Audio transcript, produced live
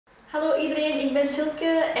Hallo iedereen, ik ben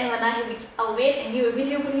Silke en vandaag heb ik alweer een nieuwe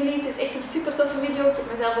video voor jullie. Het is echt een super toffe video. Ik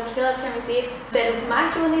heb mezelf ook heel erg geamuseerd tijdens het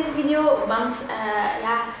maken van deze video, want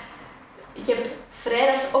ik heb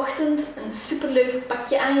vrijdagochtend een superleuk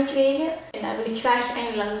pakje aangekregen en dat wil ik graag aan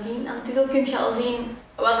jullie laten zien. Aan de titel kun je al zien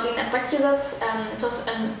wat er in dat pakje zat. Het was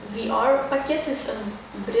een VR-pakket, dus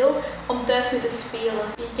een bril om thuis mee te spelen.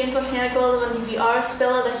 Je kent waarschijnlijk wel van die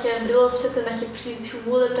VR-spellen dat je een bril opzet en dat je precies het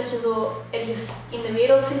gevoel hebt dat je zo ergens in de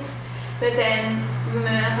wereld zit. Wij zijn met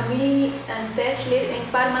mijn familie een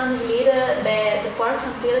paar maanden geleden bij de park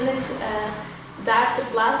van Telenet daar ter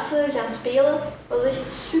plaatse gaan spelen. Dat was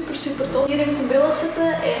echt super tof. Iedereen moest een bril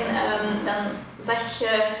opzetten en dan zag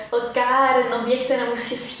je elkaar en objecten en dan moest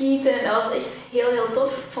je schieten. En dat was echt heel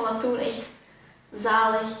tof. Ik vond dat toen echt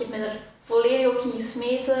zalig. Ik heb me er volledig ook in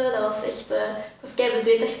gesmeten. Dat was echt, was kei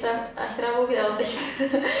bezweet achteraf ook. Dat was echt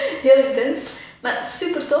heel intens. Maar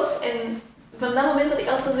super tof. En van dat moment had ik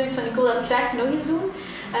altijd zoiets van, ik wil dat graag nog eens doen.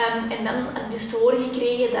 En dan had ik dus te horen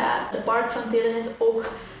gekregen dat de park van Telenet ook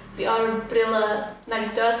VR-brillen naar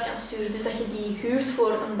je thuis kan sturen. Dus dat je die huurt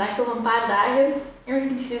voor een dag of een paar dagen. En dan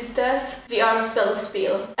kun je dus thuis VR-spellen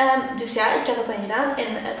spelen. Dus ja, ik had dat dan gedaan. En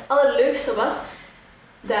het allerleukste was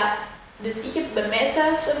dat... Dus ik heb bij mij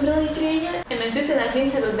thuis een bril gekregen. En mijn zus en haar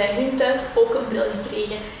vriend hebben bij hun thuis ook een bril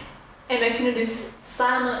gekregen. En wij kunnen dus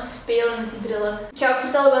samen spelen met die brillen. Ik ga ook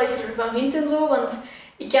vertellen wat ik ervan vind en zo, want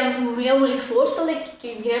ik kan me heel moeilijk voorstellen.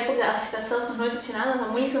 Ik begrijp ook dat als je dat zelf nog nooit hebt gedaan, dat het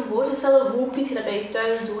moeilijk is om voor te stellen hoe kun je dat bij je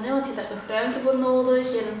thuis doen, hè? Want je hebt daar toch ruimte voor nodig.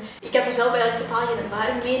 En ik heb er zelf eigenlijk totaal geen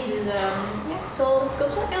ervaring mee, dus ja, ik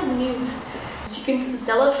was wel heel benieuwd. Dus je kunt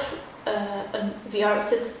zelf een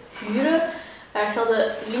VR-set huren. Ik zal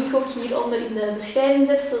de link ook hieronder in de beschrijving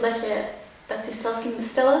zetten, zodat je dat dus zelf kunt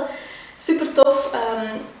bestellen. Super tof.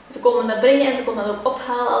 Ze komen dat brengen en ze komen dat ook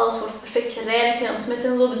ophalen. Alles wordt perfect gereinigd en ontsmet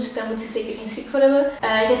en zo, dus daar moet je zeker geen schrik voor hebben.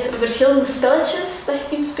 Je hebt verschillende spelletjes dat je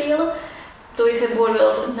kunt spelen. Zo is er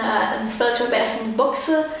bijvoorbeeld een spelletje waarbij je moet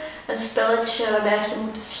boksen, een spelletje waarbij je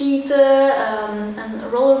moet schieten, een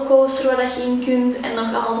rollercoaster waar je in kunt en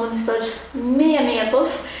nog allemaal zo van die spelletjes. Mega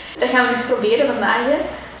tof. Dat gaan we dus proberen vandaag. Hè.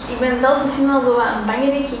 Ik ben zelf misschien wel zo een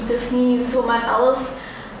bangerik, ik durf niet zomaar alles.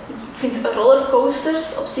 Ik vind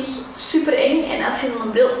rollercoasters op zich super eng en als je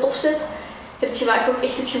zo'n bril opzet, heb je vaak ook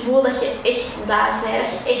echt het gevoel dat je echt daar bent,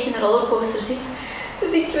 dat je echt in een rollercoaster zit.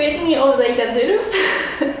 Dus ik weet niet of ik dat durf.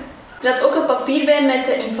 Er is ook een papier bij met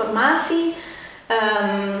de informatie,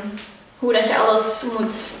 hoe dat je alles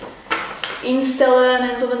moet instellen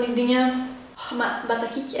en zo van die dingen. Maar wat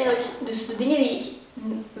ik eigenlijk, dus de dingen die ik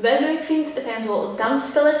wel leuk vind, zijn zo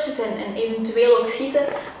dansspelletjes en eventueel ook schieten,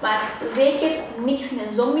 maar zeker niks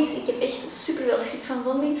met zombies. Ik heb echt super veel schrik van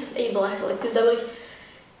zombies, dat is echt belachelijk. Dus dat wil ik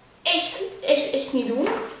echt niet doen.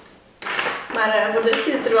 Maar voor de rest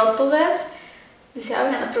ziet het er wel tof uit. Dus ja,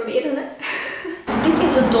 we gaan het proberen. Hè. Dit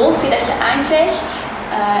is de doos die dat je aankrijgt.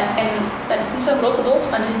 En dat is niet zo'n grote doos,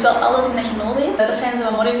 maar er zit wel alles in dat je nodig hebt. Dat zijn ze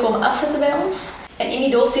vanmorgen komen afzetten bij ons. En in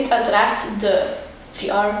die doos zit uiteraard de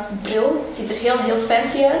VR-bril. Ziet er heel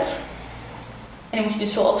fancy uit. En die moet je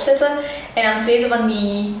dus zo opzetten. En dan twee zo van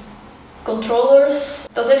die controllers.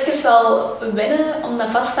 Dat is even wel wennen om dat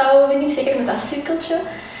vast te houden, vind ik. Zeker met dat cirkeltje.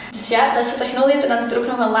 Dus ja, dat is wat je nodig hebt. En dan zit er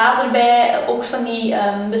ook nog een lader bij. Ook van die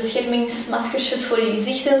beschermingsmaskersjes voor je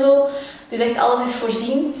gezicht en zo. Dus echt alles is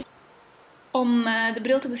voorzien. Om de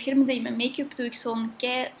bril te beschermen tegen mijn make-up doe ik zo'n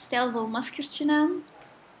kei stijlvol maskertje aan.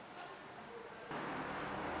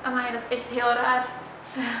 Amai, dat is echt heel raar.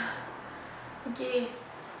 Oké.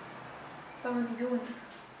 Wat moet ik doen?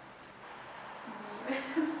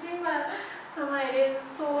 Zie maar. Amai, dit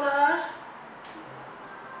is zo raar.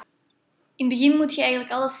 In het begin moet je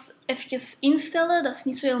eigenlijk alles even instellen. Dat is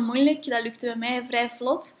niet zo heel moeilijk. Dat lukte bij mij vrij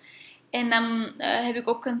vlot. En dan heb ik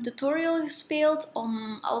ook een tutorial gespeeld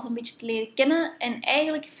om alles een beetje te leren kennen. En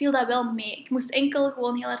eigenlijk viel dat wel mee. Ik moest enkel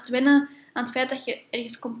gewoon heel hard wennen aan het feit dat je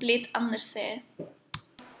ergens compleet anders bent.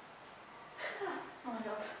 Oh my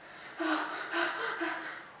god.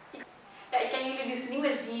 Ja, ik kan jullie dus niet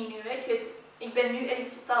meer zien nu. Hè. Ik ben nu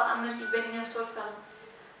ergens totaal anders. Ik ben in een soort van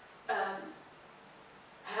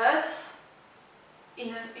huis.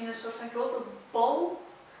 In een soort van grote bol.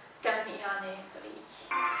 Ik kan het niet aan, nee, sorry.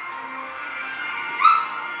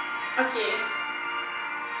 Oké.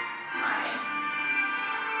 Maar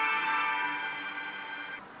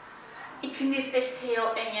ik vind dit echt heel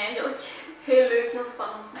eng eigenlijk. Heel leuk, heel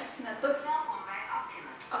spannend, maar ik vind het toch... Welkom bij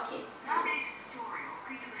Optimus. Oké. Na deze tutorial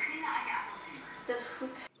kun je beginnen aan je avontuur. Dat is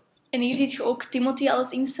goed. En hier ziet je ook Timothy alles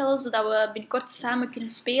instellen, zodat we binnenkort samen kunnen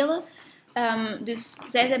spelen. Dus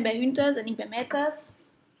zij zijn bij hun thuis en ik bij mij thuis.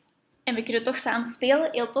 En we kunnen toch samen spelen,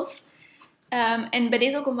 heel tof. En bij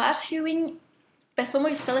deze ook een waarschuwing. Bij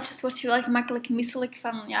sommige spelletjes word je wel gemakkelijk misselijk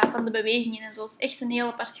van, ja, van de bewegingen en zo. Het is echt een heel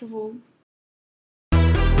apart gevoel.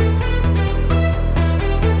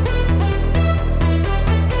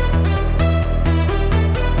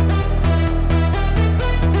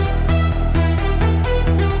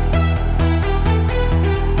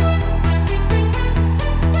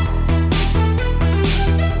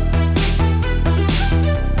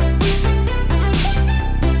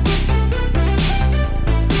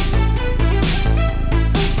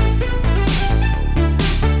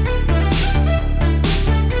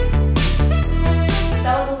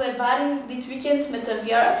 Dit weekend met de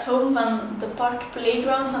VR at Home van de Park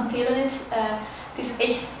Playground van Telenet. Het is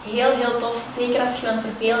echt heel tof, zeker als je aan het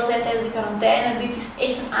vervelen bent tijdens de quarantaine. Dit is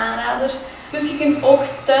echt een aanrader. Dus je kunt ook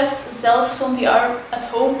thuis zelf zo'n VR at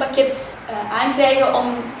Home pakket aankrijgen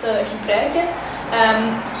om te gebruiken.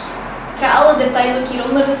 Ik ga alle details ook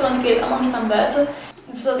hieronder zetten, want ik weet het allemaal niet van buiten.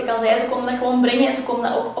 Dus zoals ik al zei, ze komen dat gewoon brengen en ze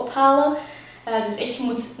komen dat ook ophalen. Dus echt, je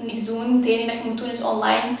moet niks doen. Het enige dat je moet doen is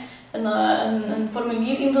online een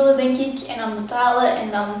formulier invullen, denk ik, en dan betalen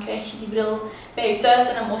en dan krijg je die bril bij je thuis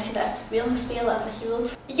en dan mocht je daar zoveel mee spelen als je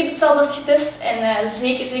wilt. Ik heb het zelf vast getest en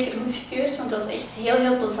zeker goedgekeurd, want dat was echt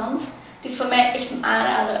heel plezant. Het is voor mij echt een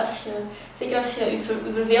aanrader, zeker als je je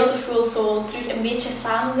verveelt of wilt zo terug een beetje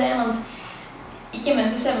samen zijn, want ik en mijn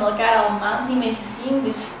zus hebben elkaar al een maand niet meer gezien,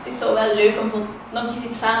 dus het is zo wel leuk om zo nog eens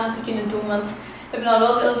iets samen te kunnen doen, want we hebben al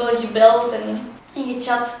wel heel veel gebeld en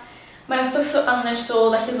gechat. Maar het is toch zo anders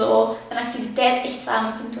zo, dat je zo een activiteit echt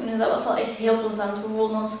samen kunt doen. Dus dat was wel echt heel plezant. We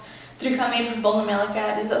voelden ons terug gaan meer verbonden met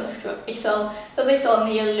elkaar. Dus dat is echt wel een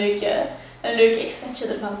heel leuk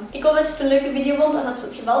extraatje ervan. Ik hoop dat je het een leuke video vond. Als dat zo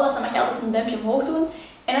het geval was, dan mag je altijd een duimpje omhoog doen.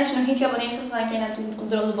 En als je nog niet geabonneerd bent, dan kan je dat doen om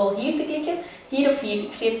door op de bal hier te klikken. Hier of hier.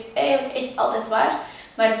 Ik vergeet eigenlijk echt altijd waar.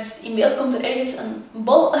 Maar dus in beeld komt er ergens een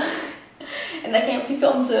bol. En dan kan je op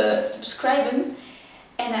klikken om te subscriben.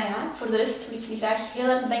 En ja, voor de rest wil ik jullie graag heel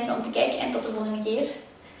erg bedanken om te kijken en tot de volgende keer.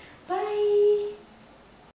 Bye!